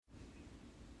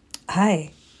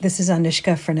Hi, this is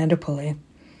Anushka Fernandopulle.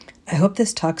 I hope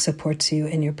this talk supports you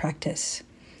in your practice.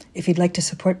 If you'd like to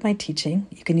support my teaching,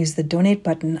 you can use the donate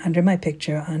button under my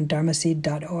picture on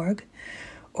dharmaseed.org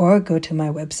or go to my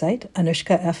website,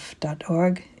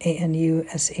 anushkaf.org,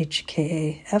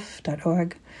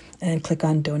 anushkaf.org, and click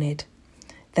on donate.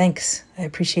 Thanks. I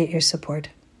appreciate your support.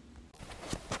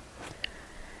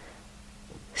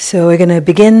 So we're going to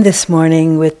begin this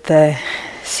morning with the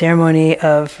ceremony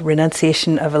of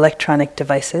renunciation of electronic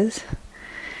devices.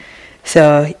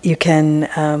 So you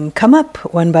can come up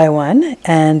one by one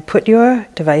and put your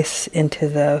device into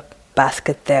the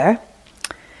basket there.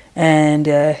 And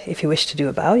if you wish to do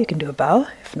a bow, you can do a bow.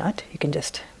 If not, you can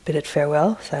just bid it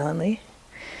farewell silently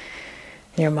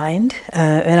in your mind.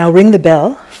 And I'll ring the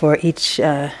bell for each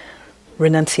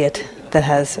renunciate that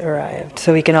has arrived,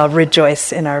 so we can all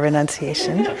rejoice in our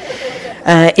renunciation.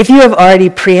 If you have already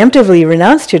preemptively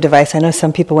renounced your device, I know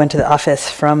some people went to the office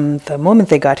from the moment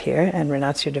they got here and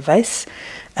renounced your device.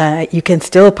 You can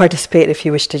still participate if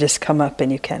you wish to just come up and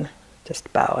you can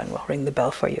just bow and we'll ring the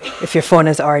bell for you. If your phone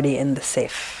is already in the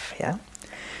safe, yeah.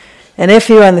 And if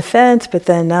you're on the fence, but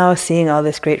then now seeing all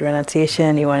this great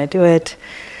renunciation, you want to do it,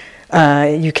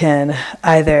 you can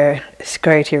either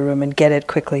scurry to your room and get it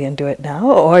quickly and do it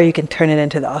now, or you can turn it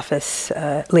into the office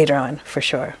later on, for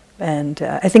sure. And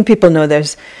I think people know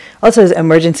there's also an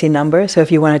emergency number, so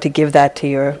if you wanted to give that to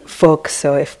your folks,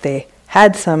 so if they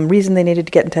had some reason they needed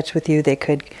to get in touch with you, they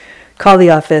could call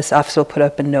the office will put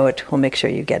up a note, we'll make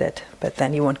sure you get it, but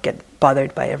then you won't get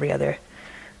bothered by every other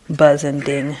buzz and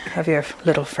ding of your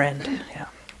little friend. Yeah.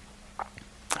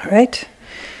 All right.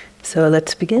 So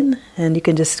let's begin, and you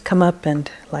can just come up and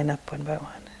line up one by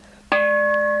one.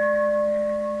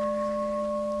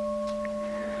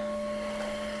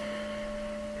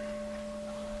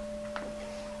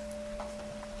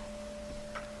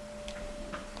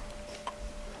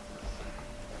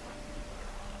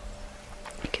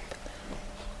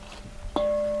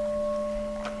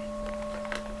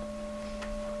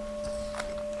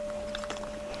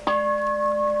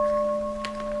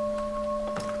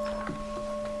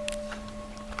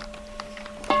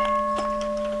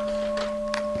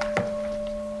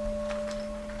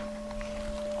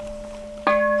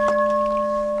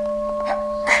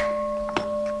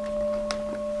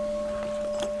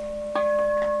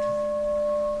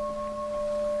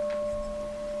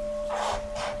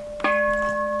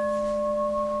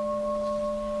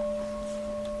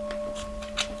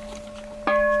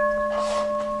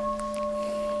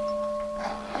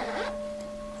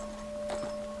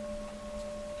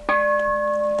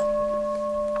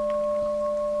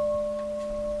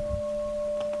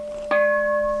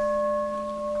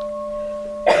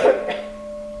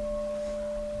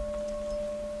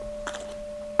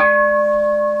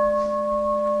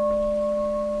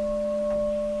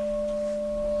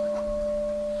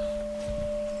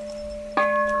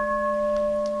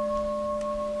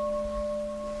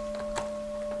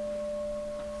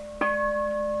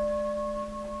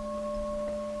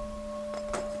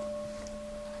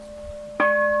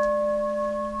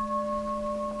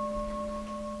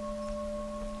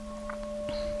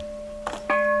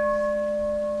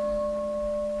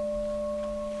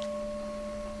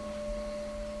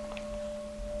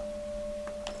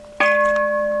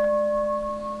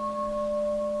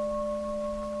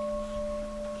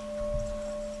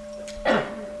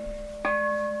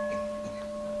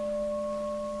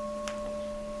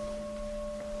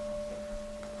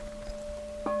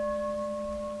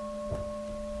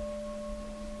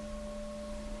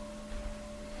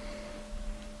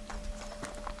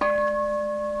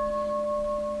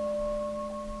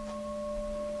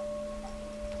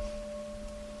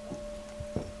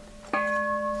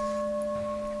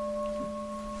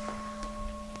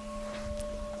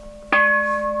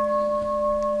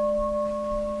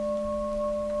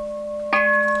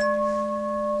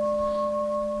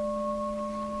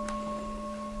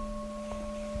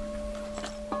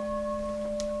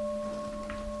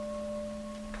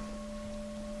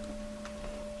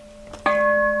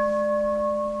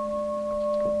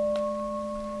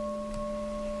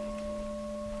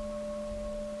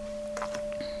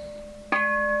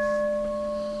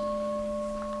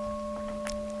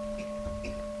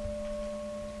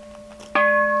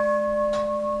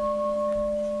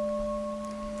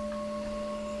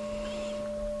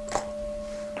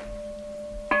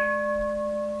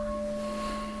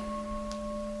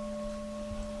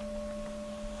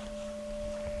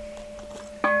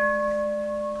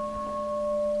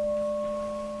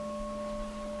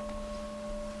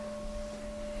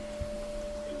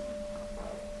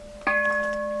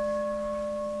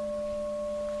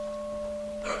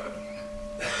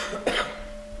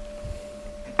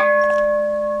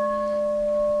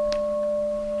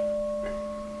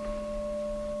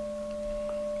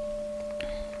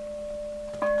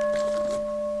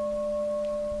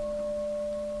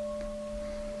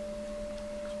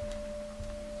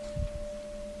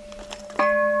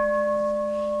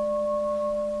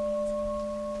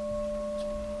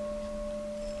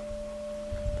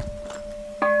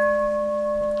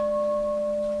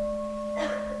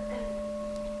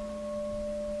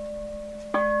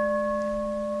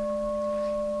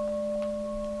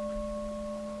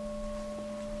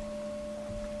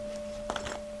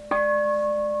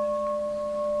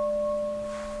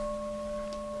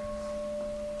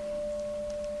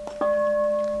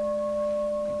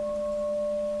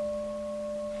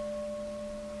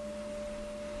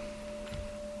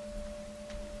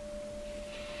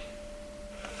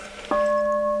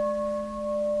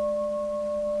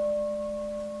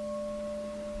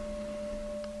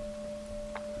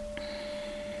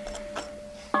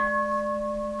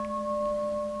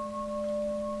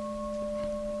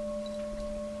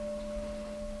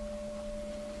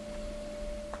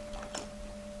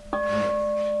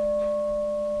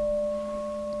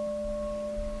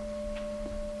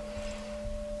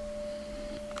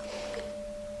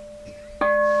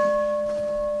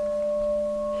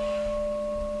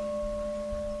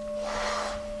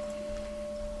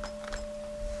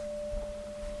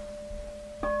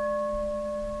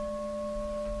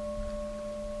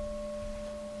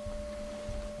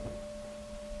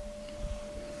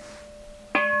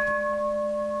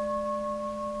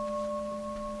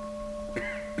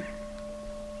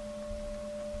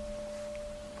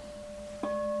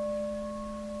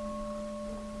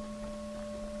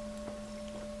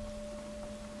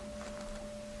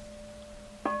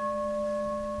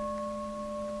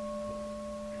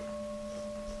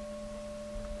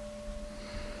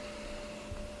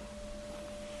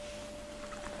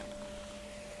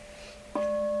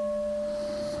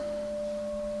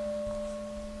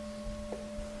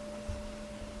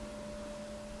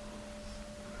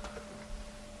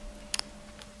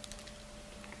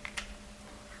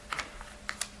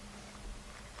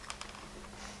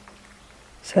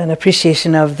 So an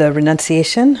appreciation of the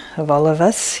renunciation of all of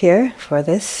us here for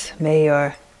this. May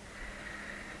your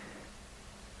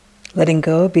letting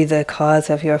go be the cause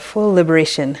of your full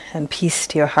liberation and peace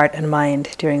to your heart and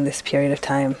mind during this period of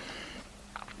time.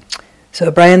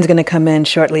 So Brian's going to come in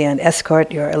shortly and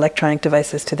escort your electronic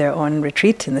devices to their own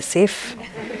retreat in the safe.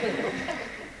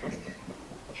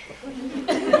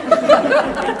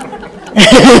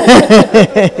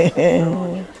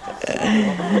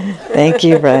 Thank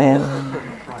you, Brian.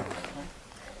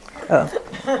 Oh.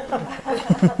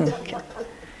 Okay.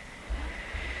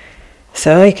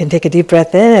 So you can take a deep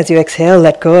breath in. As you exhale,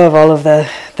 let go of all of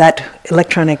that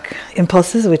electronic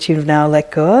impulses which you've now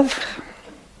let go of.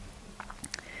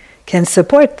 Can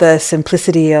support the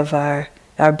simplicity of our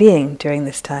being during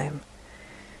this time.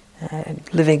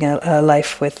 Living a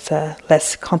life with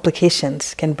less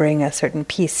complications can bring a certain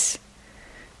peace,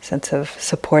 sense of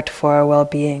support for our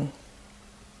well-being.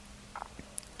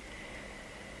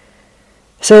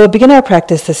 So we'll begin our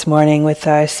practice this morning with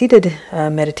our seated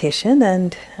meditation,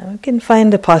 and you can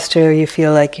find a posture where you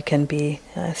feel like you can be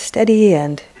steady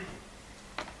and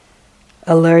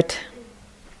alert,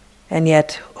 and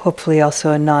yet hopefully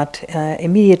also not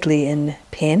immediately in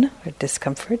pain or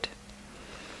discomfort.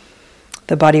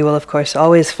 The body will, of course,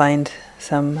 always find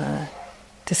some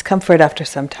discomfort after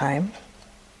some time.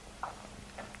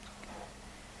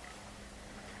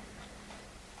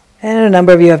 And a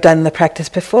number of you have done the practice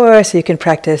before, so you can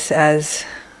practice as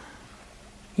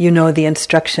you know the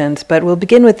instructions. But we'll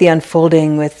begin with the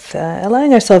unfolding, with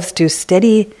allowing ourselves to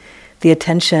steady the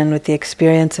attention with the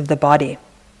experience of the body.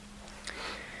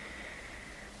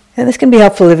 And this can be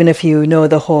helpful even if you know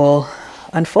the whole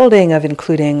unfolding of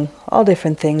including all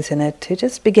different things in it, to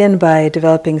just begin by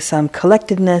developing some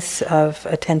collectedness of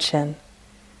attention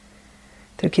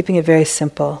through keeping it very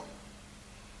simple.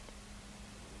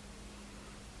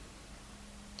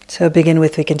 So begin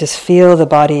with, we can just feel the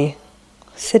body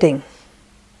sitting.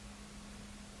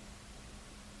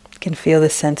 You can feel the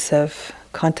sense of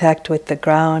contact with the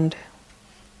ground.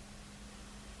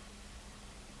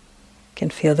 You can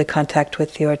feel the contact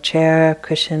with your chair,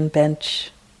 cushion,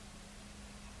 bench.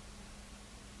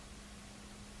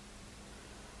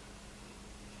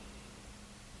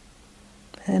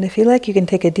 And if you like, you can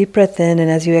take a deep breath in, and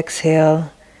as you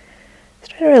exhale,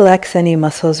 try to relax any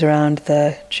muscles around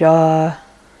the jaw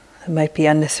that might be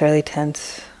unnecessarily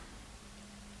tense.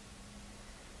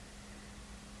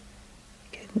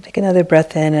 Take another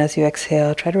breath in as you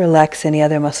exhale. Try to relax any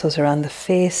other muscles around the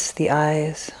face, the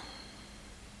eyes.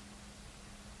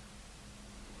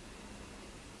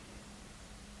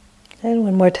 And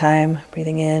one more time,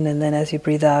 breathing in, and then as you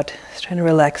breathe out, just trying to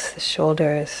relax the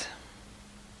shoulders.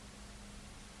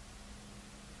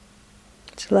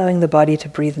 Just allowing the body to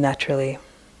breathe naturally.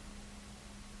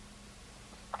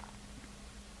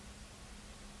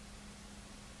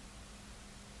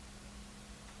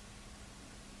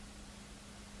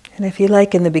 And if you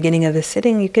like, in the beginning of the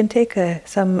sitting, you can take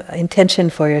some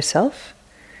intention for yourself.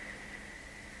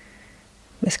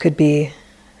 This could be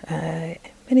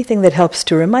anything that helps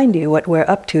to remind you what we're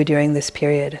up to during this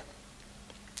period.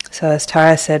 So as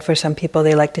Tara said, for some people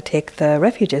they like to take the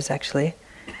refuges actually,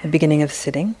 at the beginning of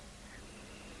sitting.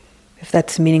 If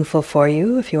that's meaningful for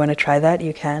you, if you want to try that,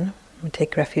 you can.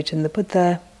 Take refuge in the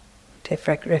Buddha, take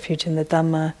refuge in the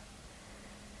Dhamma,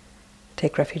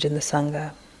 take refuge in the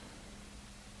Sangha.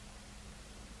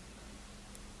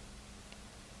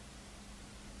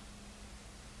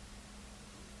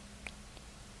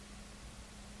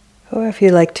 Or if you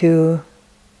like to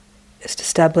just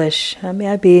establish, may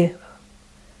I be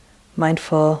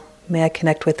mindful, may I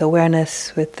connect with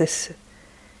awareness, with this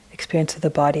experience of the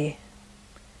body.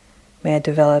 May I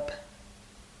develop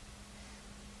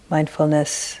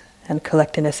mindfulness and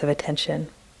collectedness of attention.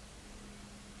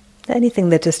 Anything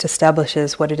that just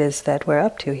establishes what it is that we're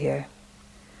up to here.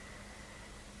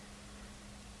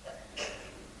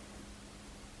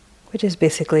 Which is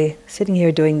basically sitting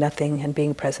here doing nothing and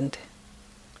being present.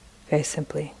 Very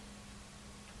simply.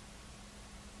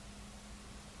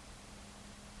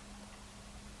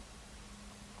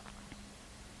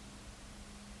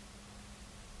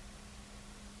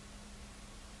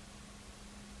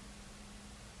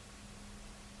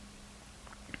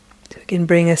 So we can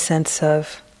bring a sense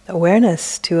of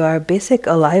awareness to our basic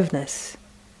aliveness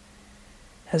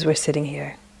as we're sitting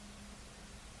here.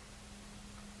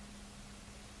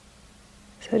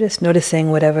 So just noticing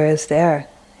whatever is there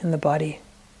in the body.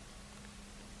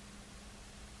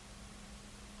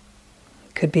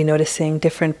 Could be noticing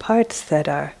different parts that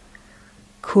are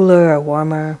cooler or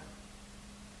warmer.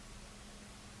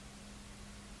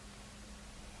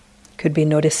 Could be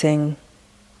noticing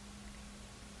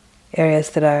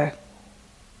areas that are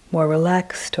more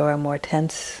relaxed or more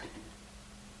tense.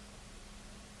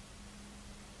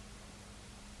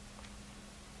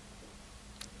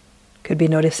 Could be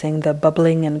noticing the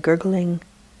bubbling and gurgling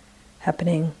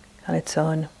happening on its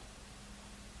own.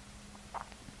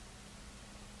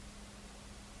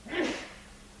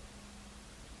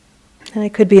 And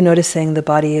it could be noticing the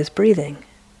body is breathing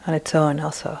on its own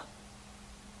also.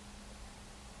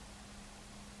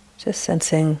 Just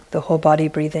sensing the whole body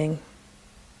breathing,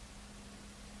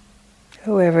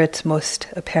 wherever it's most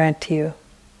apparent to you.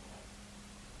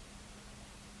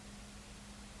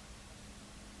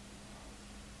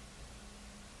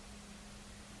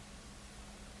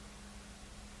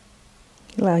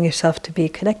 Allowing yourself to be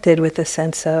connected with a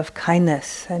sense of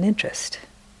kindness and interest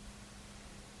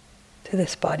to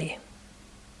this body.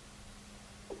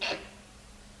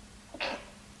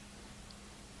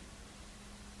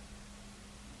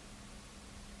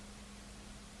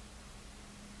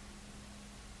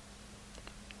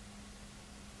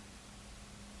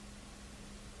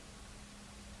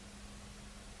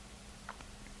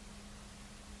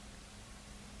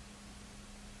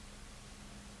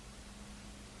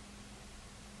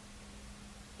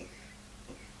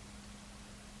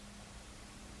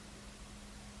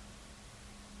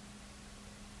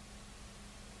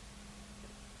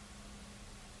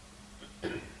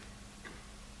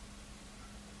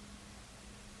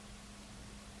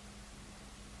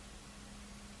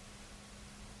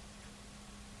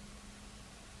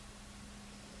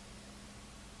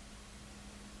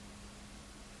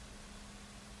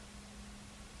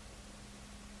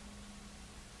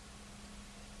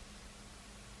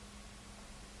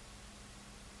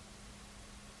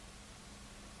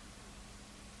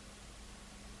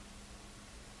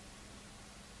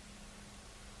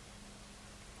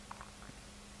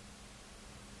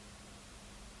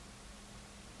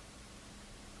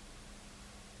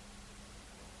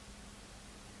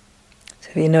 So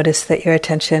if you notice that your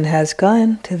attention has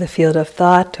gone to the field of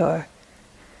thought or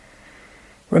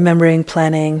remembering,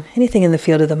 planning, anything in the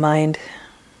field of the mind,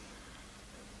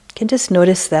 you can just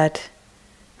notice that,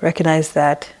 recognize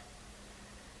that,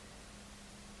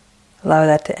 allow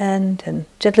that to end, and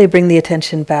gently bring the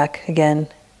attention back again,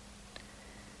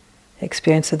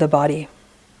 experience of the body.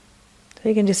 So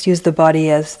you can just use the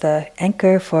body as the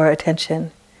anchor for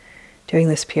attention during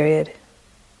this period.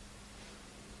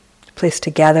 A place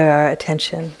to gather our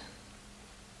attention.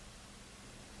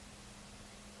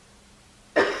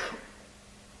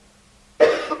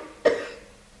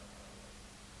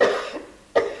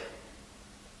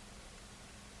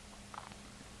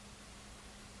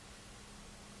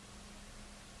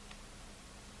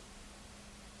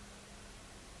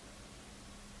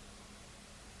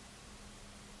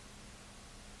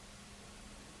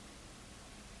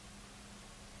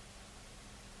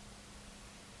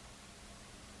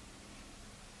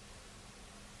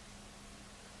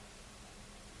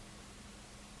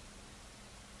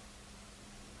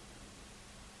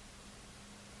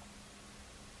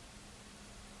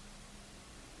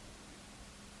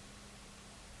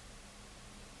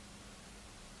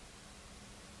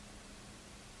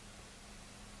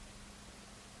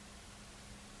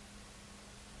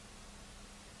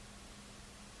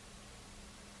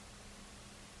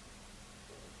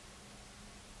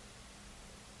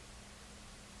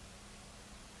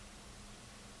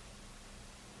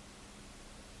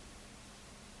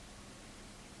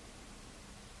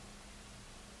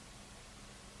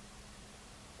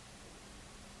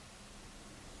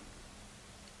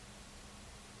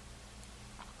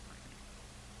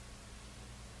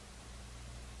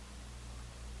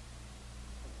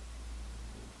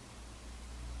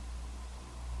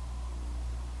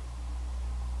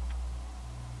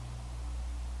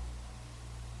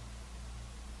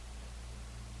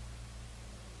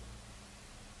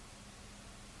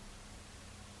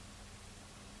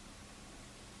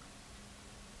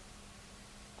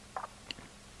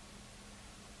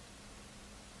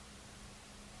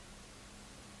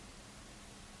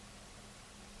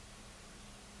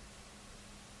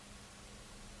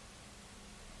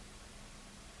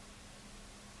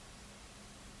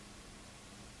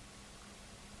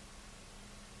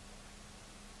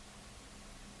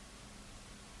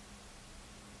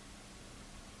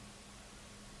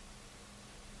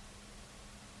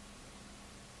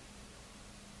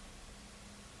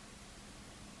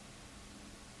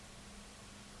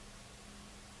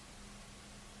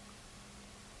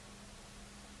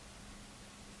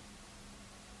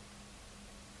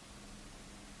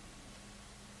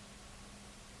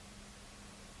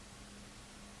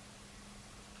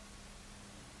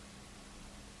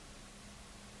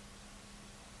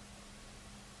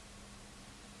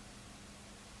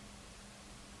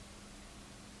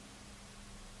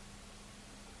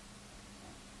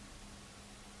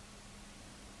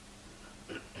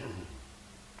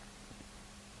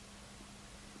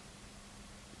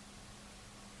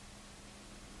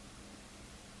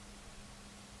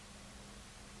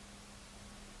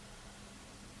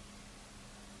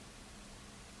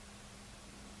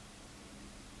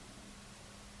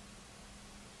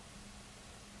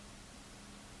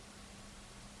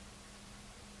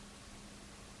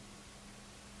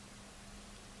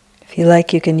 If you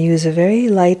like, you can use a very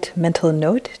light mental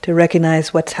note to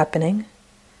recognize what's happening.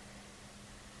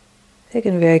 You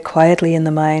can very quietly in the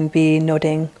mind be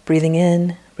noting breathing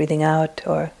in, breathing out,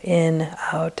 or in,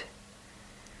 out,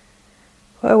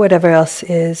 or whatever else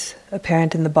is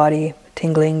apparent in the body,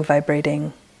 tingling,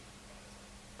 vibrating.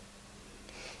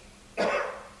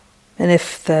 And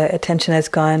if the attention has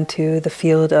gone to the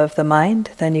field of the mind,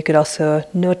 then you could also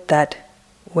note that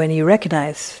when you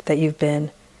recognize that you've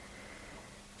been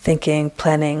thinking,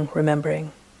 planning,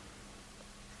 remembering.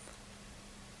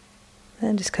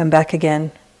 And just come back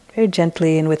again, very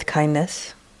gently and with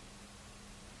kindness.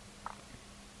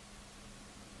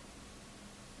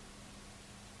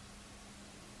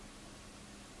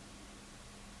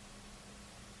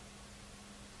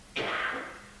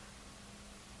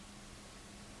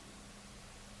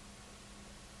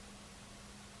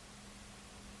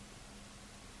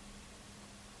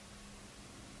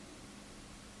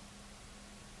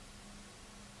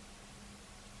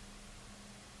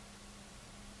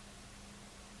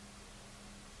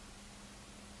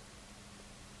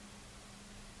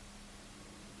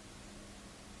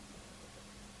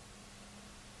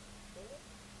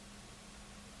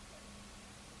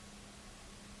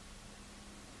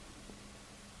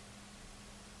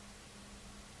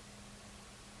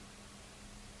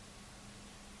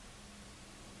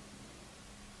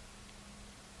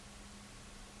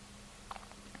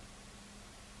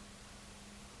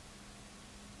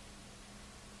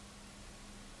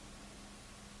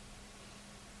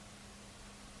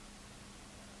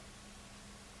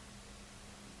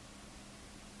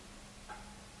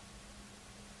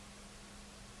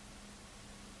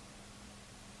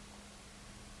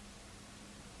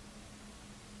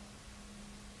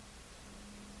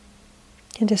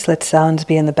 And just let sounds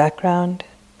be in the background,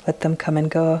 let them come and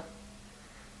go.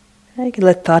 And you can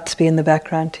let thoughts be in the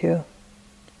background too.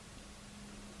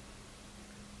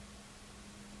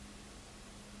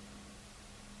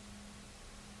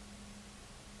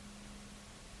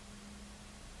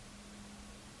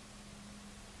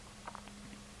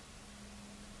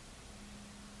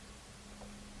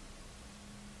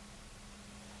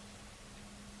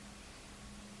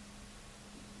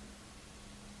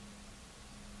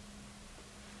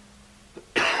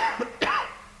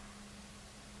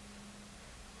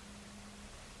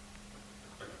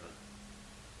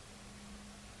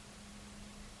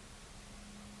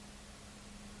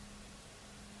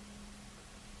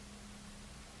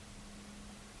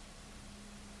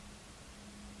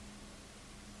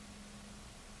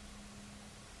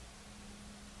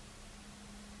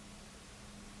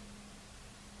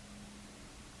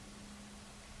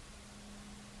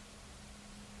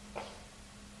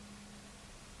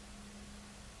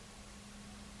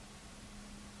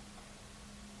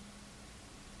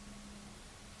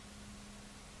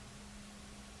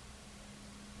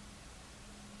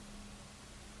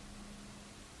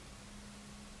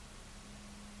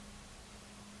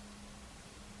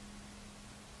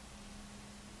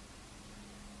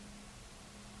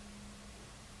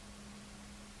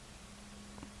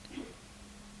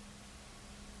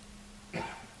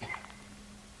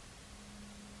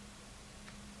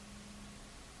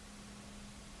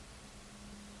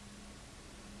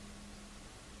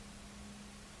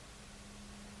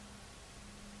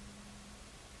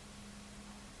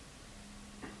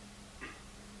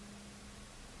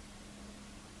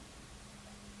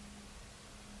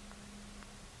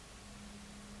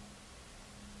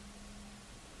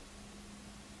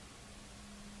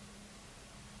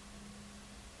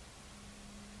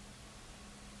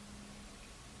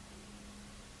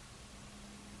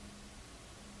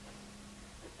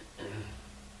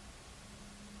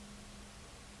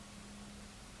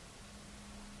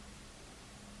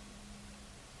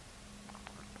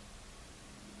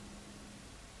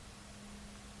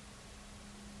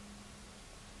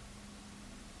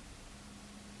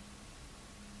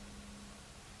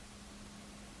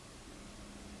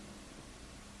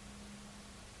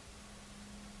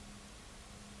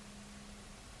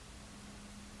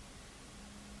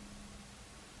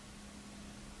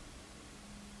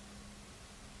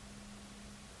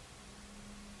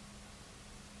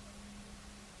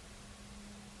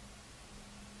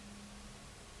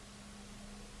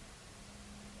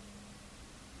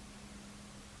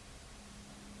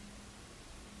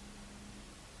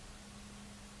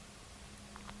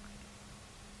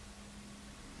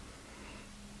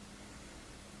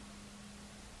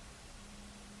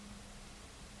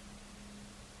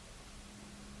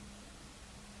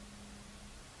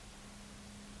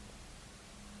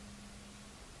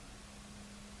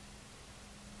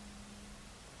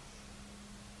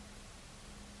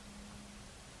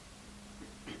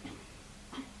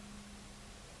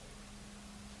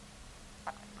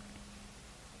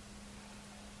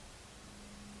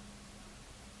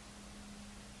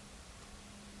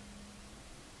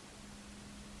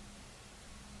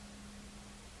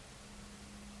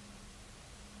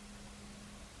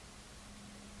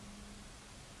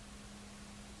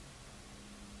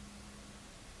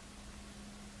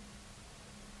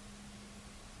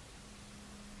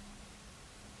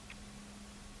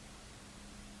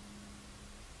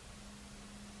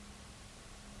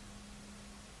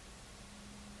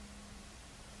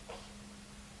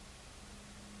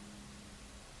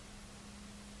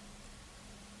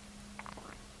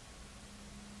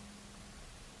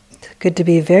 good to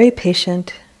be very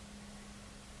patient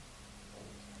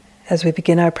as we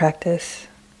begin our practice.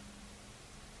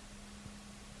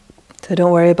 So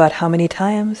don't worry about how many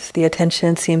times the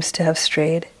attention seems to have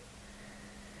strayed.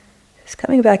 Just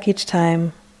coming back each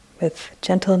time with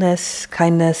gentleness,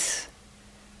 kindness,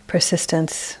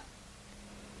 persistence,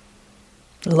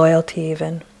 loyalty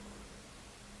even.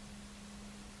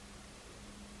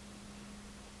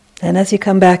 And as you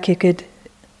come back, you could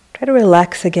try to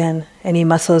relax again any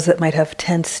muscles that might have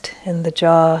tensed in the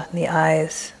jaw, in the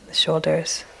eyes, the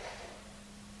shoulders.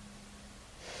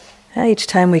 And each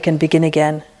time we can begin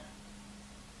again.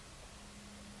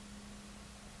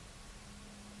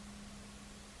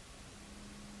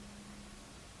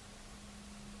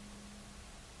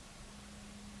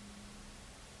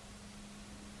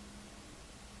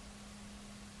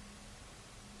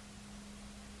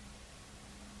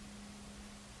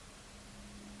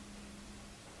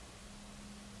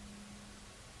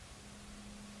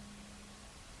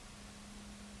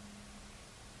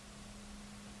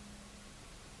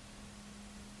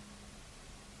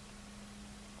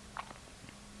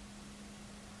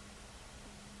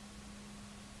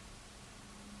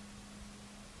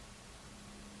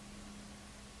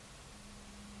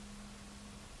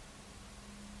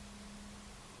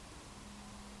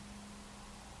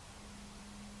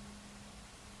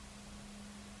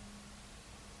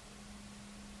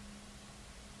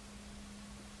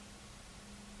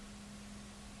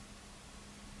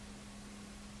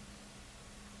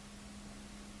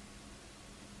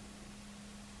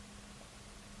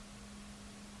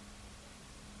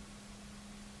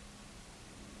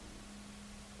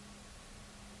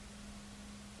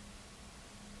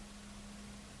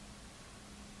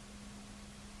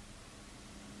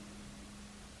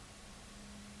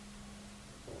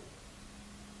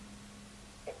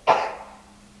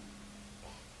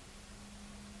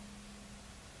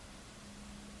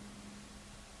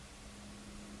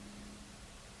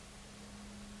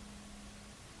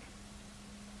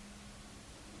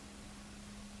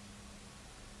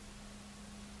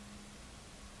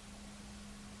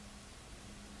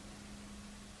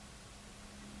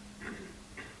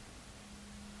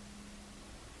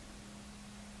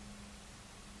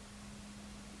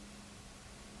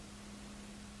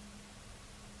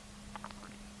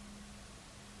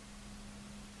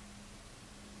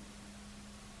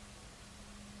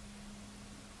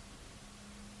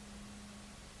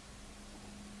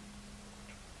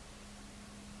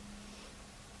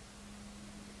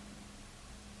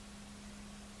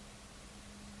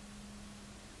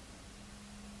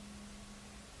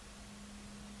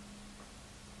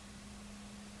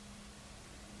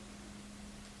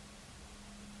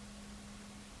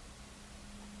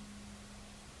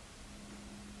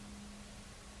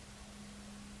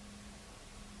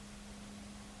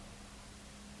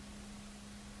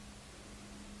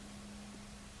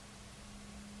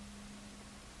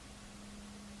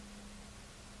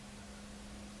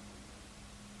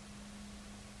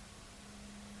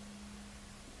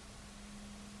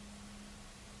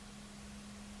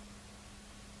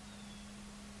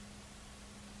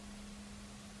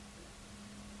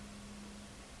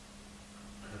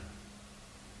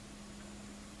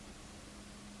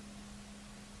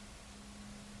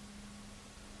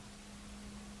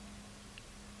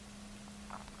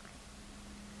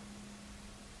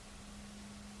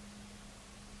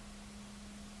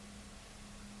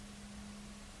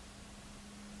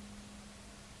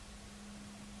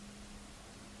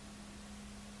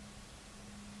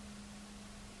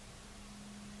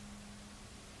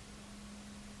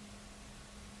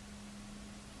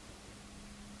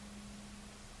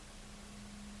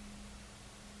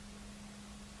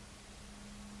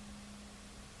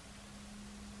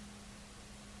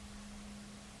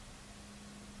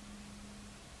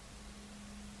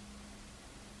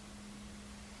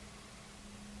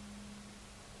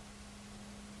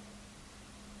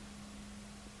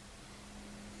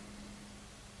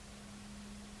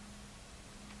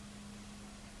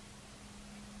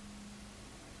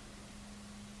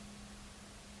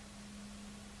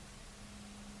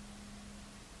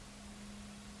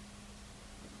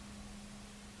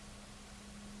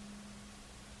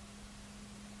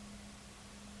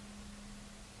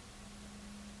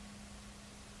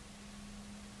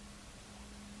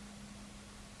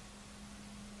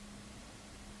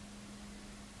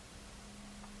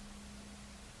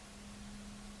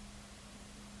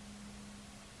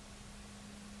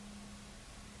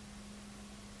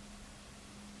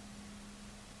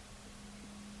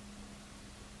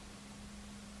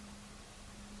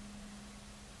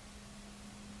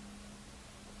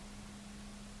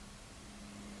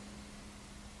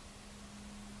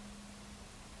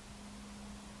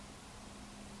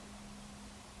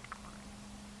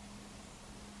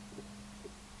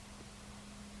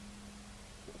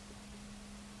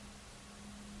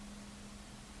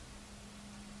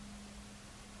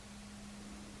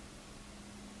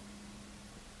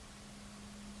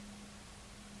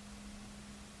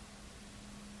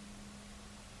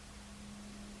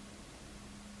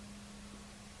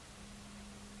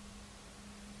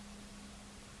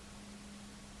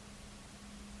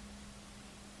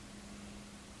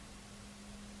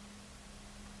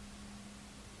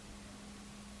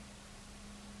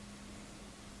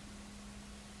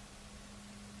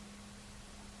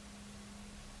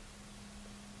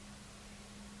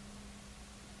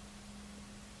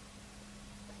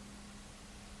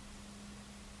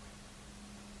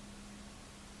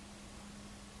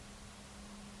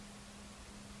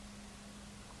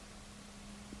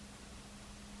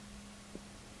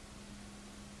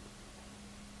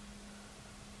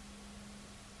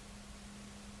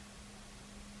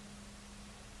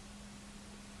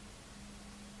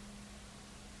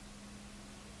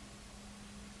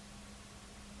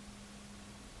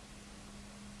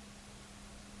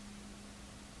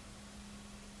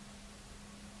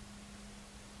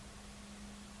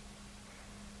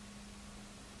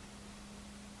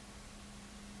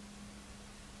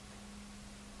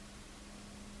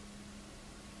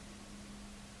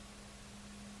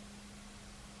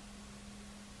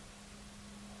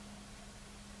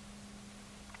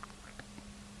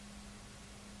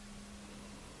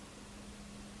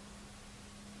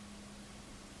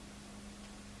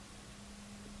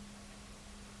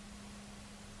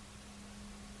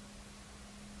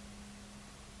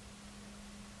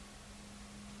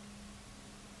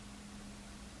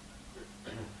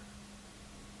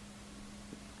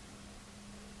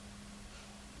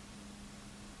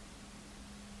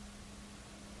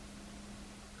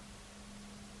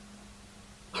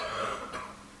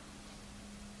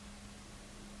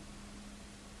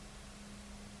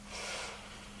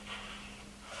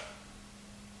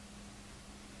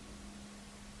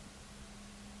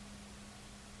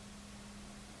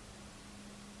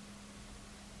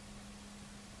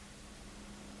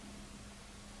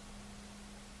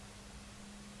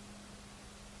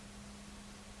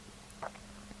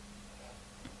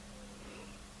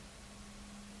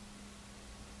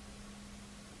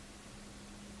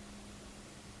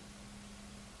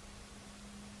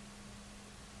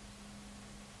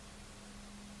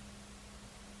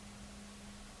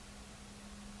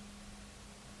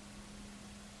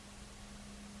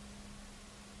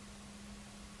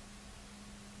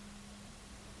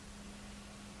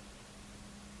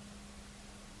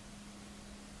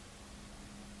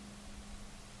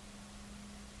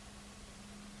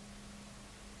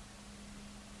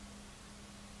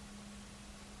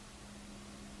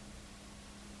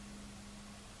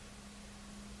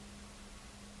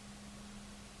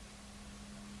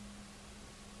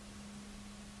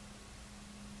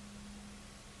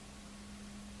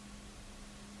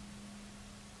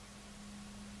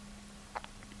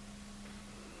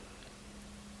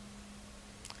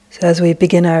 So as we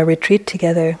begin our retreat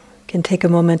together, we can take a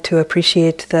moment to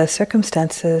appreciate the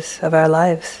circumstances of our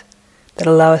lives that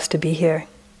allow us to be here.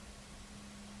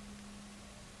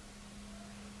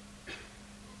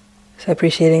 So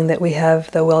appreciating that we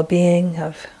have the well-being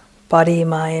of body,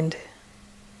 mind,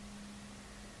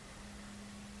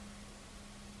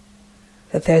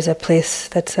 that there's a place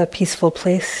that's a peaceful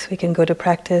place we can go to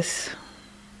practice.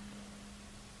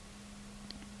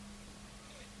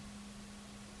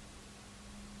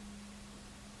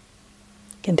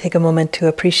 We can take a moment to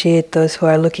appreciate those who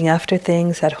are looking after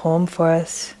things at home for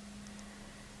us,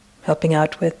 helping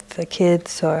out with the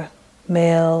kids or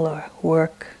mail or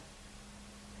work,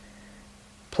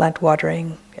 plant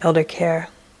watering, elder care.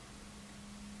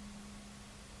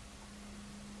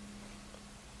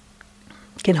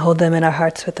 We can hold them in our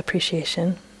hearts with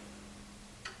appreciation.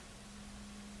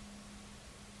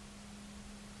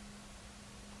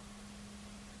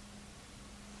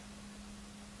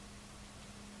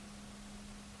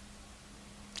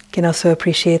 We can also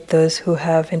appreciate those who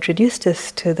have introduced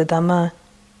us to the Dhamma,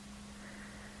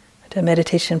 to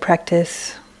meditation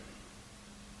practice,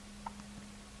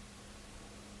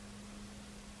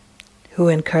 who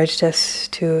encouraged us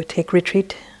to take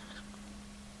retreat.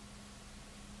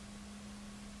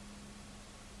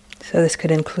 So this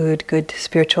could include good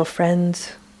spiritual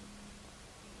friends.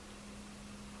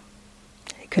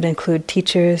 It could include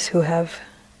teachers who have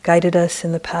guided us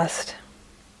in the past.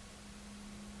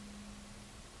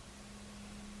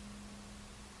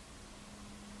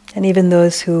 And even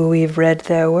those who we've read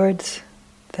their words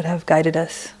that have guided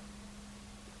us.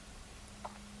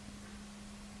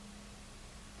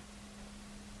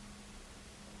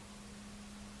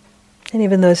 And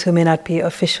even those who may not be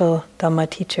official Dhamma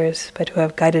teachers, but who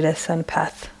have guided us on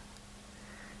path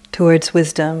towards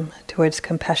wisdom, towards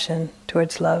compassion,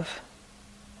 towards love.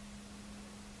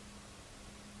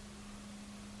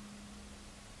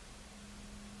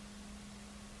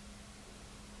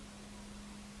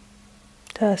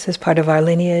 Thus, as part of our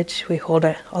lineage, we hold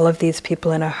all of these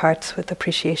people in our hearts with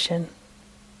appreciation.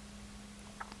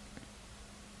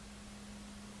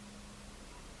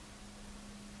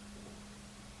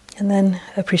 And then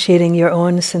appreciating your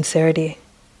own sincerity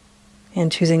in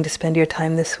choosing to spend your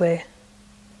time this way.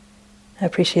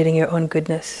 Appreciating your own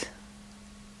goodness.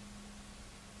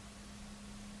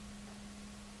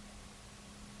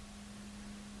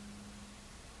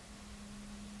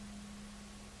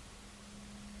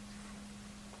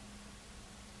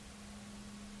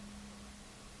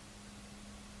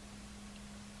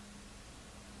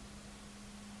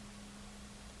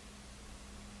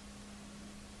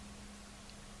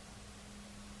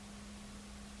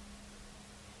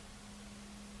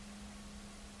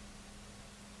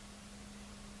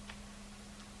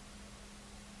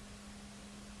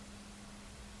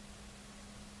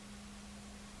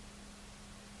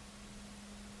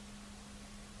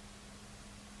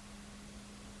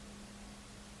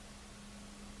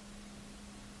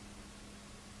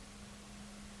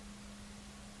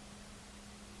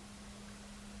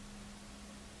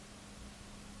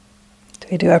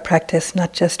 We do our practice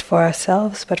not just for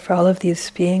ourselves, but for all of these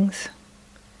beings,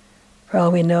 for all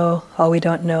we know, all we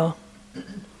don't know,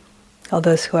 all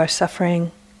those who are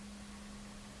suffering,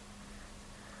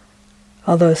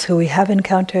 all those who we have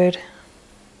encountered,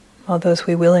 all those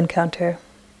we will encounter,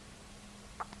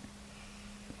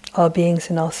 all beings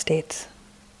in all states.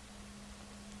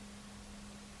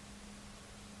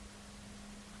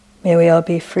 May we all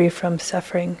be free from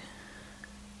suffering.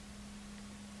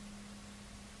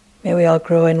 May we all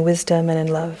grow in wisdom and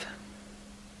in love.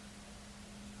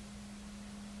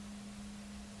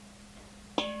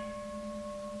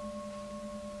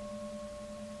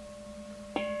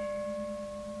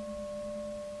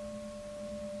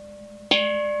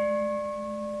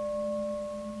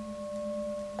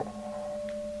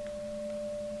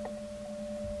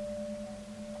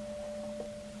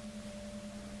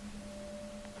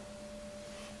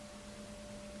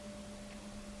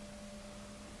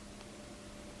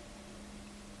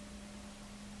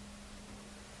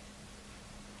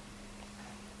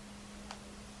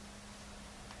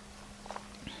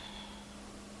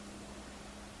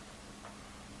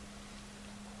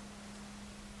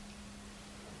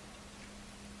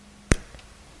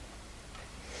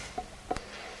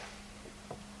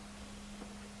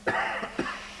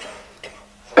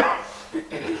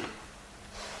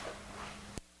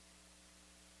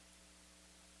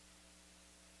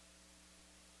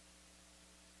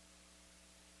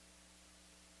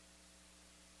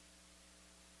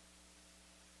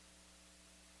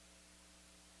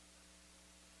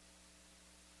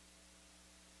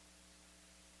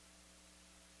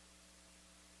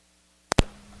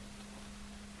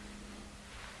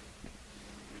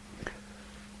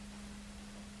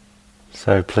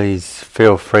 So please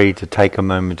feel free to take a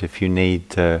moment if you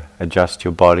need to adjust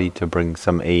your body to bring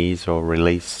some ease or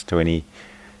release to any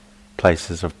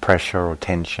places of pressure or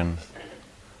tension.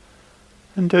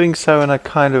 And doing so in a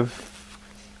kind of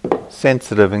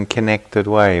sensitive and connected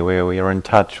way where we are in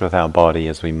touch with our body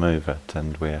as we move it,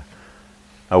 and we're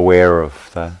aware of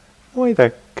the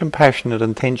compassionate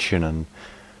intention and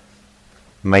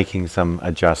making some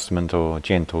adjustment or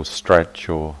gentle stretch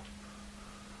or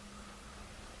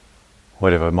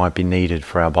whatever might be needed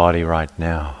for our body right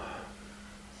now.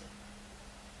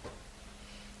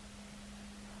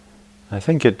 I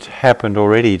think it happened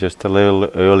already just a little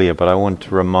earlier, but I want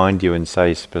to remind you and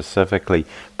say specifically,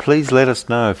 please let us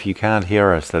know if you can't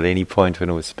hear us at any point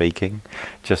when we're speaking.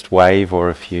 Just wave,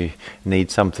 or if you need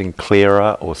something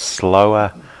clearer or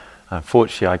slower.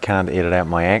 Unfortunately, I can't edit out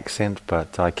my accent,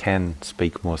 but I can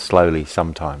speak more slowly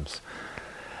sometimes.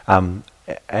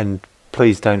 And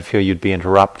please don't feel you'd be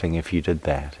interrupting if you did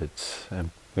that.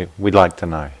 We'd like to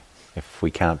know if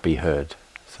we can't be heard.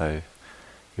 So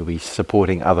you'll be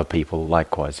supporting other people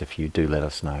likewise if you do let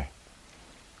us know.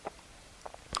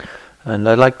 And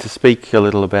I'd like to speak a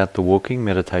little about the walking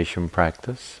meditation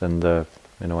practice and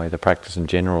in a way the practice in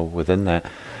general within that.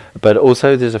 But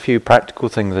also there's a few practical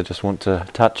things I just want to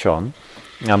touch on.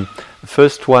 The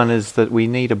first one is that we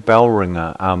need a bell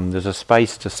ringer. There's a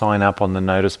space to sign up on the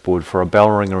notice board for a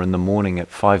bell ringer in the morning at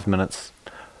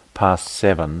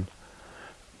 7:05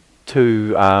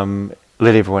 to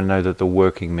let everyone know that the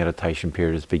working meditation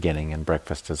period is beginning and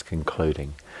breakfast is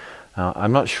concluding.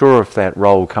 I'm not sure if that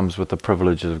role comes with the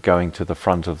privilege of going to the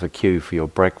front of the queue for your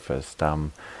breakfast.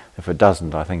 If it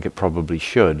doesn't, I think it probably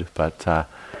should, but I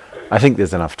think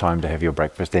there's enough time to have your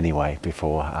breakfast anyway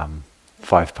before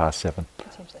 7:05.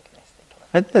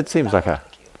 It seems like a nice thing to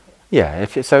It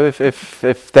seems like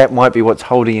if that might be what's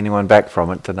holding anyone back from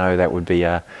it, to know that would be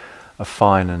a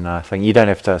fine and thing. You don't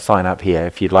have to sign up here.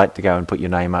 If you'd like to go and put your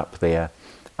name up there,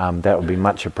 that would be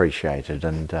much appreciated.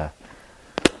 And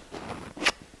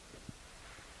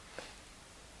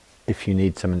if you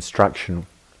need some instruction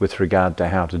with regard to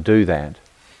how to do that,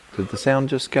 did the sound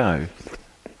just go?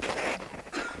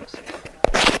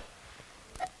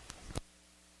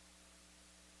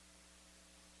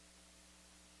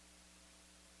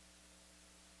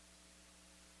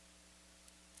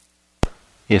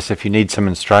 Yes, if you need some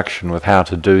instruction with how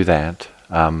to do that,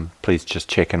 please just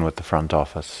check in with the front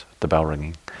office, the bell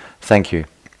ringing. Thank you.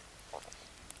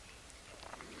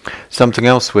 Something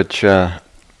else which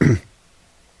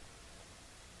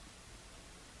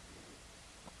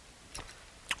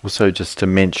also just to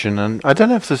mention, and I don't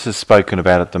know if this is spoken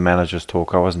about at the manager's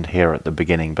talk, I wasn't here at the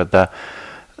beginning, but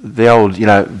the old,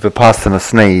 Vipassana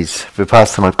sneeze,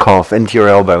 Vipassana cough, into your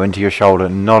elbow, into your shoulder,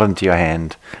 not into your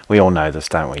hand. We all know this,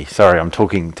 don't we? Sorry, I'm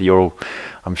talking to you all,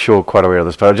 I'm sure quite aware of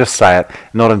this, but I'll just say it,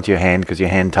 not into your hand, because your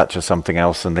hand touches something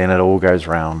else and then it all goes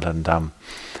round. And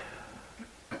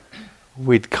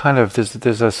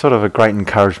there's a sort of a great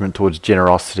encouragement towards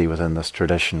generosity within this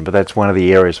tradition, but that's one of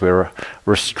the areas where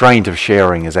restraint of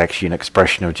sharing is actually an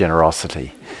expression of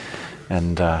generosity.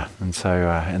 And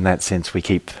so in that sense we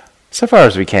keep, so far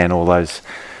as we can, all those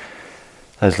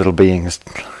little beings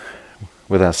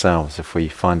with ourselves, if we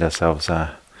find ourselves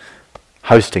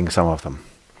hosting some of them,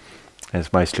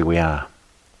 as mostly we are.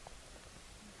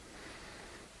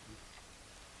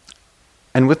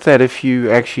 And with that, if you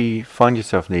actually find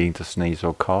yourself needing to sneeze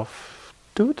or cough,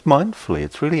 do it mindfully.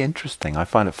 It's really interesting. I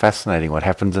find it fascinating what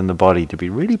happens in the body to be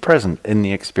really present in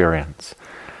the experience.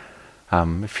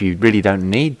 If you really don't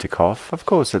need to cough, of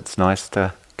course it's nice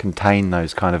to contain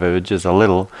those kind of urges a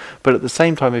little, but at the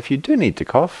same time, if you do need to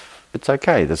cough, it's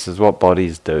okay. This is what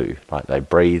bodies do. Like they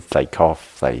breathe, they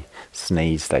cough, they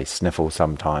sneeze, they sniffle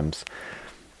sometimes.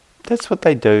 That's what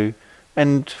they do,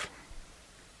 and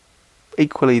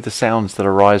equally the sounds that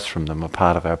arise from them are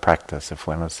part of our practice if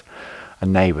one is a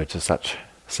neighbour to such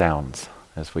sounds,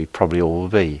 as we probably all will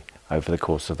be over the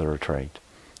course of the retreat.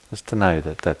 Just to know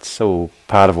that that's all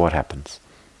part of what happens.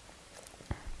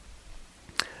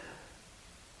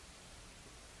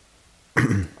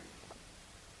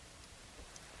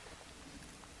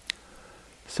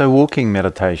 So walking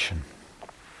meditation.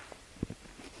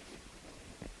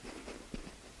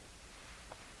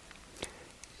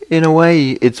 In a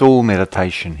way, it's all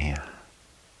meditation here.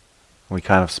 We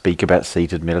kind of speak about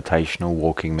seated meditation or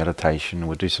walking meditation.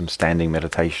 We'll do some standing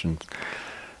meditation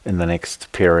in the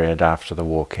next period after the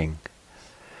walking.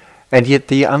 And yet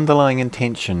the underlying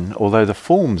intention, although the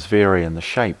forms vary and the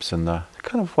shapes and the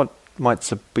kind of what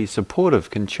might be supportive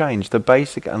can change, the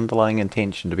basic underlying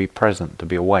intention to be present, to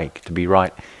be awake, to be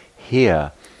right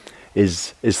here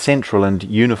is central and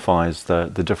unifies the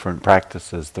different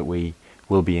practices that we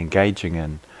we'll be engaging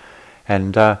in.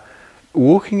 And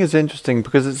walking is interesting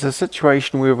because it's a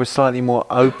situation where we're slightly more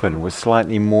open, we're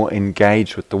slightly more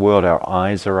engaged with the world. Our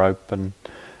eyes are open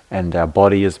and our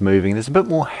body is moving. There's a bit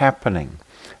more happening.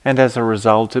 And as a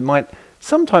result, it might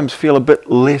sometimes feel a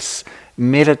bit less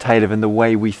meditative in the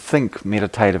way we think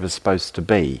meditative is supposed to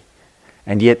be.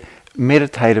 And yet,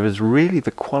 meditative is really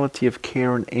the quality of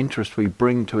care and interest we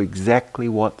bring to exactly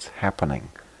what's happening,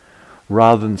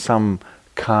 rather than some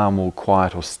calm or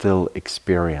quiet or still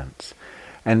experience.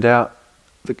 And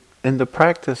in the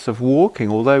practice of walking,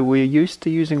 although we're used to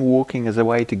using walking as a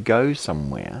way to go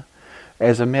somewhere,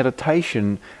 as a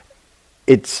meditation,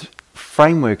 its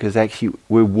framework is actually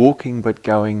we're walking but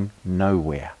going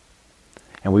nowhere.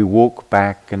 And we walk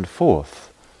back and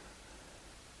forth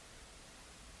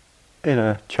in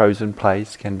a chosen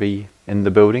place, can be in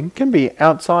the building, can be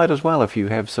outside as well if you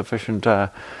have sufficient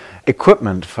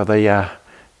equipment for the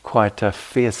quite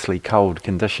fiercely cold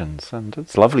conditions. And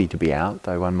it's lovely to be out,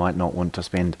 though one might not want to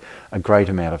spend a great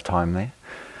amount of time there.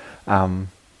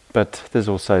 But there's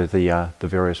also the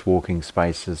various walking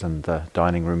spaces, and the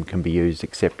dining room can be used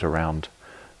except around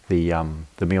the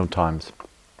meal times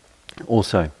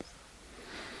also.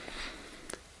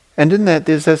 And in that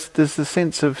there's the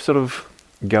sense of sort of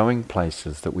going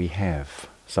places that we have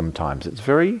sometimes. It's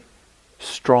very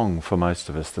strong for most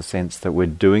of us, the sense that we're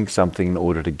doing something in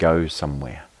order to go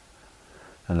somewhere.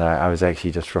 And I was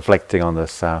actually just reflecting on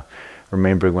this,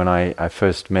 remembering when I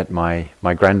first met my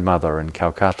grandmother in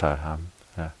Calcutta.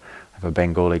 I have a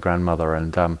Bengali grandmother,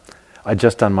 and I'd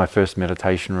just done my first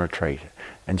meditation retreat.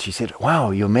 And she said, "Wow,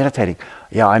 you're meditating."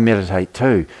 "Yeah, I meditate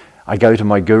too. I go to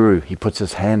my guru, he puts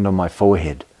his hand on my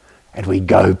forehead, and we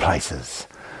go places."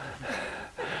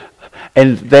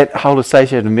 And that whole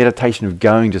associated meditation of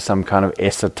going to some kind of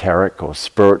esoteric or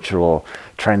spiritual or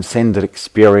transcendent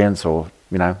experience, or,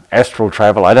 astral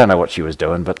travel. I don't know what she was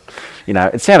doing, but,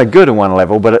 it sounded good on one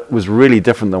level, but it was really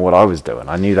different than what I was doing.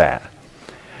 I knew that.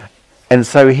 And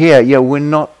so here, we're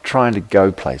not trying to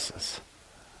go places.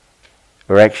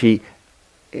 We're actually,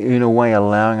 in a way,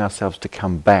 allowing ourselves to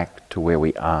come back to where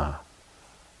we are.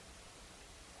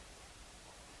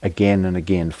 Again and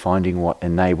again, finding what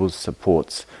enables,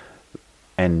 supports,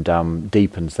 and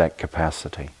deepens that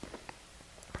capacity.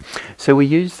 So we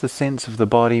use the sense of the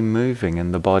body moving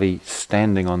and the body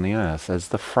standing on the earth as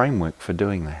the framework for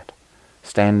doing that.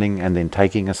 Standing and then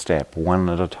taking a step, one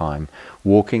at a time,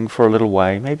 walking for a little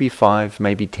way, maybe 5,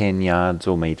 maybe 10 yards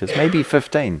or meters, maybe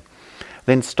 15,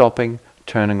 then stopping,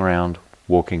 turning around,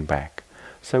 walking back.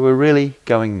 So we're really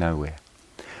going nowhere.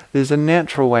 There's a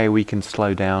natural way we can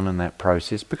slow down in that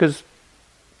process because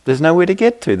there's nowhere to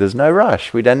get to, there's no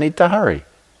rush, we don't need to hurry.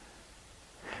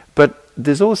 But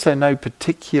there's also no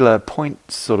particular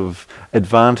point sort of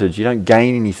advantage. You don't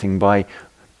gain anything by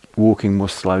walking more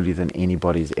slowly than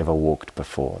anybody's ever walked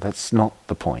before. That's not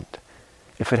the point.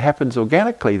 If it happens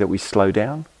organically that we slow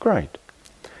down, great.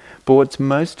 But what's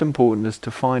most important is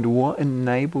to find what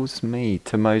enables me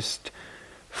to most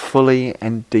fully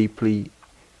and deeply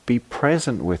be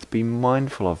present with, be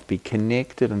mindful of, be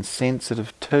connected and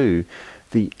sensitive to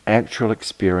the actual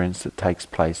experience that takes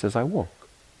place as I walk.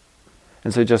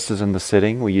 And so just as in the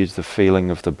sitting, we use the feeling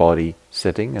of the body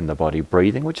sitting and the body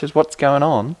breathing, which is what's going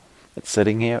on. It's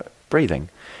sitting here, breathing.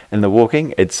 In the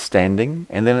walking, it's standing,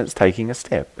 and then it's taking a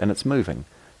step, and it's moving,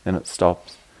 then it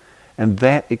stops. And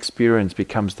that experience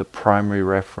becomes the primary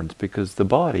reference because the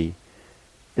body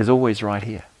is always right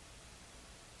here.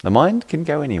 The mind can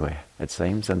go anywhere, it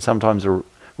seems, and sometimes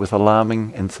with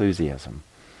alarming enthusiasm.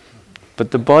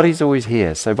 But the body's always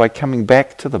here, so by coming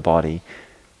back to the body,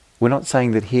 we're not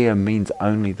saying that here means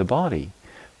only the body,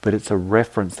 but it's a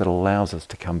reference that allows us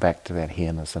to come back to that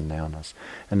here-ness and now-ness.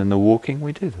 And in the walking,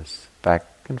 we do this, back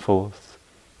and forth,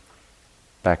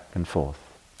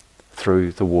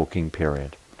 through the walking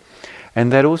period.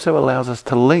 And that also allows us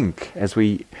to link, as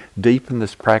we deepen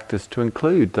this practice to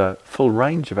include the full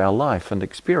range of our life and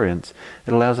experience,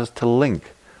 it allows us to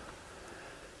link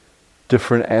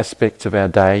different aspects of our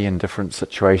day and different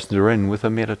situations we're in with a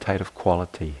meditative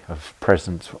quality of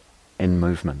presence in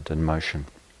movement and motion.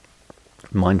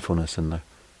 Mindfulness in the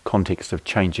context of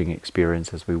changing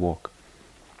experience as we walk.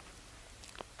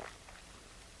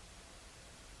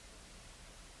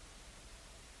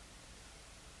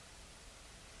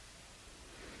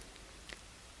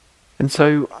 And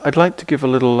so I'd like to give a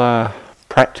little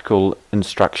practical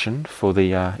instruction for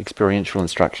the experiential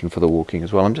instruction for the walking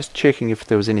as well. I'm just checking if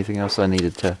there was anything else I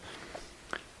needed to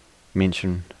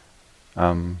mention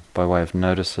by way of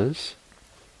notices.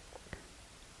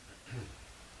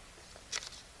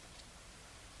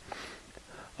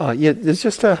 There's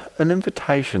just an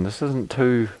invitation. This isn't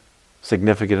too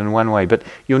significant in one way, but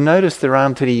you'll notice there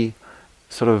aren't any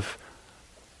sort of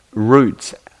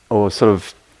roots or sort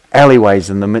of alleyways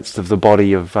in the midst of the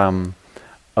body of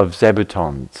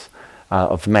zabutons,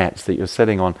 of mats that you're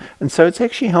sitting on. And so it's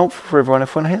actually helpful for everyone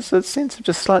if one has a sense of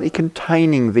just slightly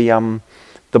containing the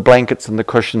blankets and the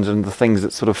cushions and the things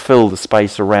that sort of fill the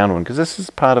space around one, because this is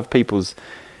part of people's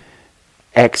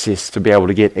access to be able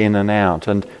to get in and out.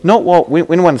 And not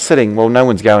when one's sitting, well, no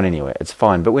one's going anywhere, it's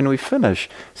fine. But when we finish,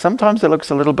 sometimes it looks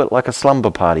a little bit like a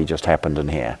slumber party just happened in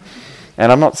here.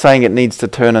 And I'm not saying it needs to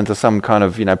turn into some kind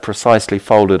of, precisely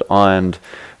folded, ironed,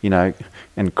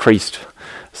 and creased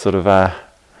sort of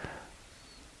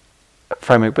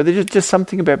framework. But there's just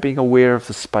something about being aware of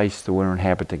the space that we're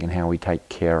inhabiting and how we take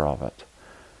care of it.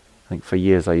 I think for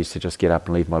years I used to just get up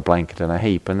and leave my blanket in a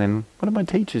heap. And then one of my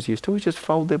teachers used to always just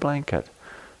fold their blanket.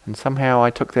 And somehow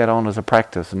I took that on as a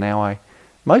practice. And now I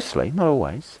mostly, not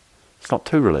always, it's not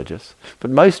too religious, but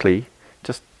mostly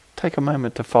just take a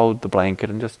moment to fold the blanket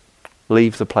and just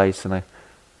leave the place in a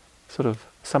sort of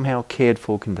somehow cared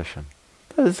for condition.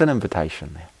 There's an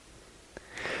invitation there.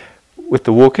 With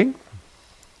the walking,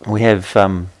 we have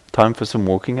time for some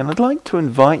walking, and I'd like to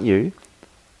invite you,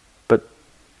 but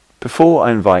before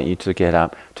I invite you to get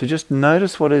up, to just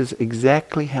notice what is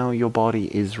exactly how your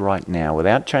body is right now,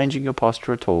 without changing your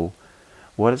posture at all,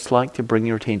 what it's like to bring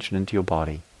your attention into your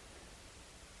body,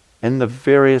 in the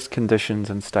various conditions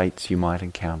and states you might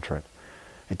encounter it.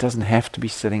 It doesn't have to be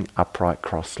sitting upright,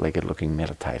 cross-legged, looking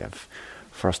meditative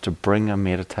for us to bring a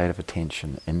meditative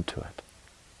attention into it.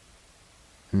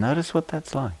 Notice what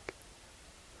that's like.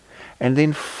 And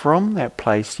then from that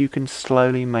place, you can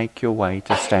slowly make your way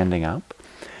to standing up.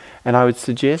 And I would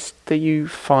suggest that you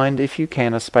find, if you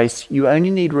can, a space. You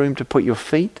only need room to put your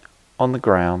feet on the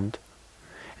ground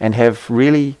and have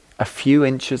really a few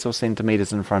inches or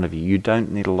centimeters in front of you. You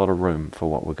don't need a lot of room for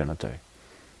what we're going to do.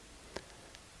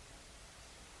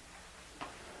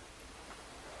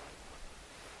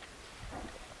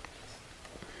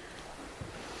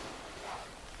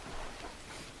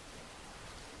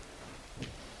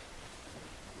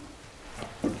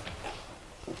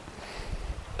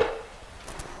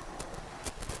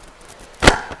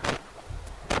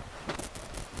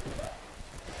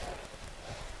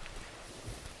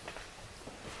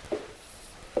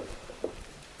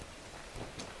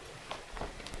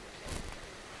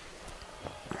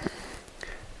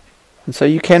 And so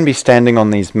you can be standing on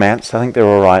these mats. I think they're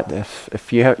all right.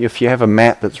 If you have a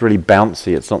mat that's really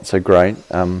bouncy, it's not so great.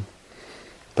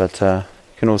 But you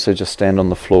can also just stand on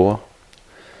the floor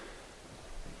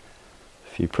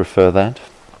if you prefer that.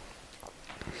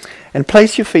 And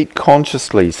place your feet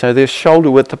consciously, so they're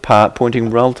shoulder width apart,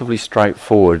 pointing relatively straight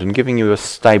forward and giving you a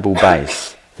stable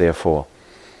base, therefore.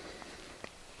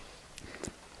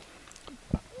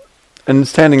 And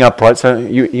standing upright, so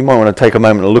you might want to take a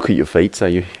moment to look at your feet so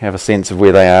you have a sense of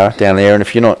where they are down there. And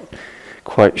if you're not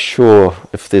quite sure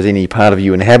if there's any part of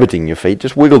you inhabiting your feet,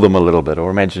 just wiggle them a little bit, or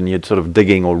imagine you're sort of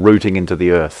digging or rooting into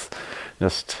the earth.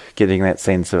 Just getting that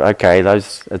sense of, okay,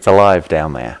 it's alive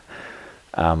down there.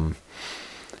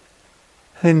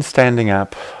 Then standing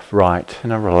up, right,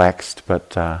 in a relaxed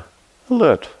but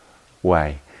alert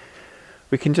way.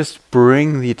 We can just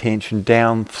bring the attention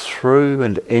down through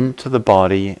and into the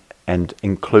body, and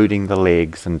including the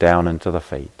legs and down into the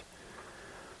feet.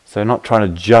 So not trying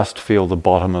to just feel the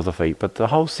bottom of the feet, but the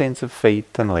whole sense of feet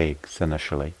and legs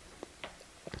initially.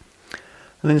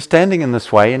 And then standing in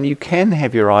this way, and you can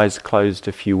have your eyes closed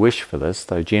if you wish for this,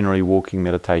 though generally walking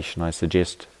meditation I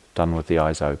suggest done with the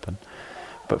eyes open.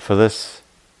 But for this,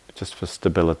 just for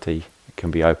stability, it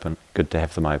can be open, good to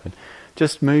have them open.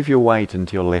 Just move your weight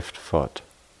into your left foot.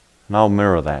 And I'll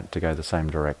mirror that to go the same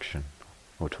direction,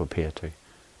 or to appear to.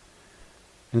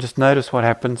 And just notice what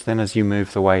happens then as you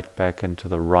move the weight back into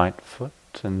the right foot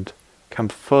and come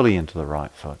fully into the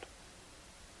right foot.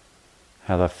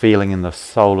 How the feeling in the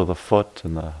sole of the foot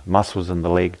and the muscles in the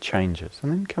leg changes.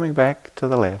 And then coming back to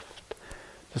the left,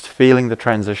 just feeling the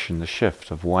transition, the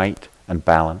shift of weight and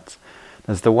balance.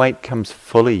 As the weight comes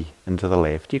fully into the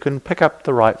left, you can pick up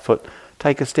the right foot,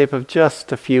 take a step of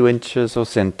just a few inches or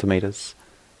centimeters,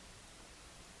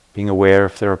 being aware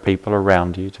if there are people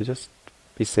around you to just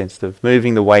be sensitive,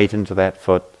 moving the weight into that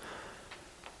foot,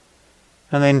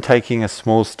 and then taking a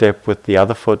small step with the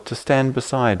other foot to stand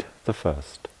beside the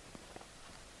first,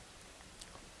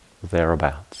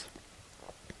 thereabouts.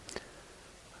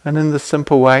 And in this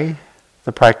simple way,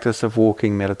 the practice of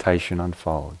walking meditation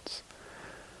unfolds.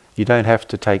 You don't have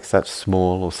to take such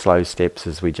small or slow steps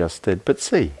as we just did, but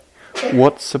see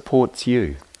what supports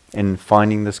you in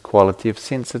finding this quality of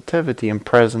sensitivity and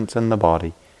presence in the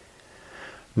body,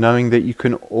 knowing that you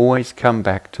can always come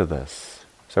back to this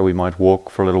So we might walk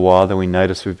for a little while, then we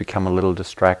notice we've become a little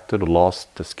distracted or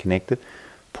lost, disconnected.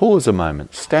 Pause a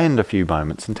moment, stand a few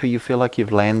moments until you feel like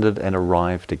you've landed and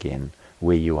arrived again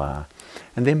where you are.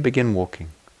 And then begin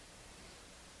walking.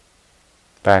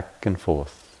 Back and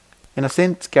forth. In a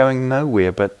sense, going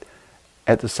nowhere, but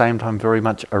at the same time very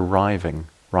much arriving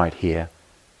right here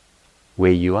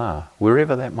where you are,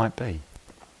 wherever that might be.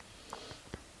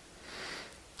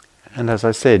 And as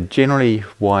I said, generally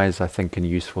wise, I think, and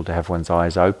useful to have one's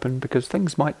eyes open because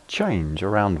things might change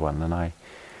around one. And I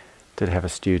did have a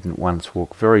student once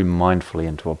walk very mindfully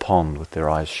into a pond with their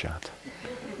eyes shut.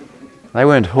 They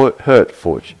weren't hurt,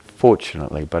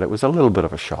 fortunately, but it was a little bit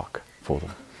of a shock for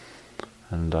them.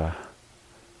 And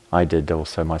I did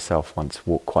also myself once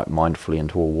walk quite mindfully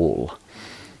into a wall.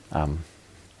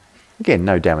 Again,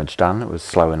 no damage done. It was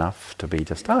slow enough to be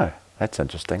just, oh, that's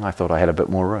interesting. I thought I had a bit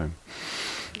more room.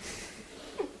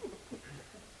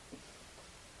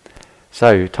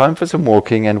 So, time for some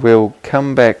walking, and we'll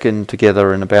come back in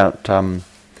together in about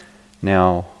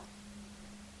now.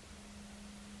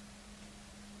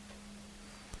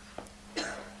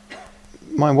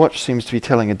 My watch seems to be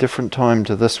telling a different time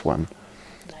to this one.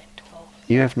 9:12.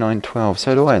 You have 9:12.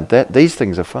 So do I. These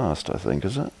things are fast, I think,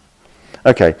 is it?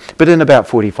 Okay, but in about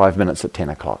 45 minutes at 10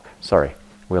 o'clock. Sorry,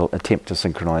 we'll attempt to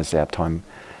synchronize our time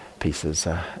pieces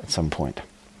at some point.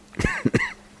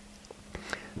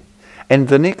 And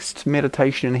the next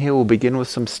meditation in here will begin with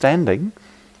some standing,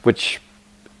 which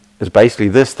is basically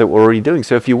this that we're already doing.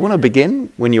 So if you want to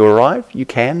begin when you arrive, you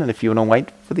can, and if you want to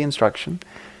wait for the instruction,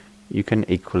 you can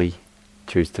equally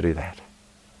choose to do that.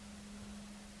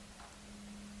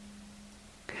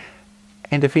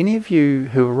 And if any of you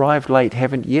who arrived late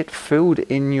haven't yet filled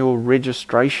in your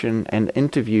registration and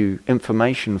interview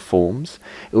information forms,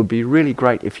 it would be really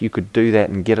great if you could do that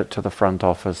and get it to the front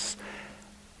office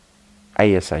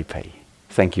ASAP.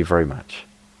 Thank you very much.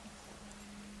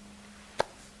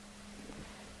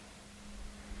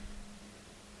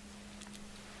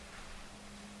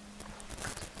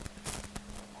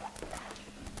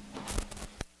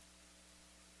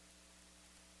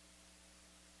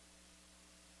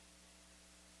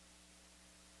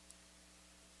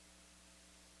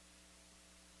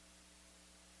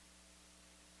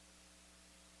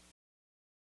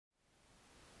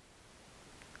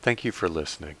 Thank you for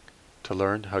listening. To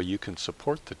learn how you can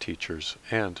support the teachers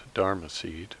and Dharma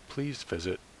Seed, please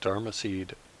visit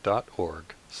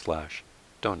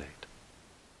dharmaseed.org/donate.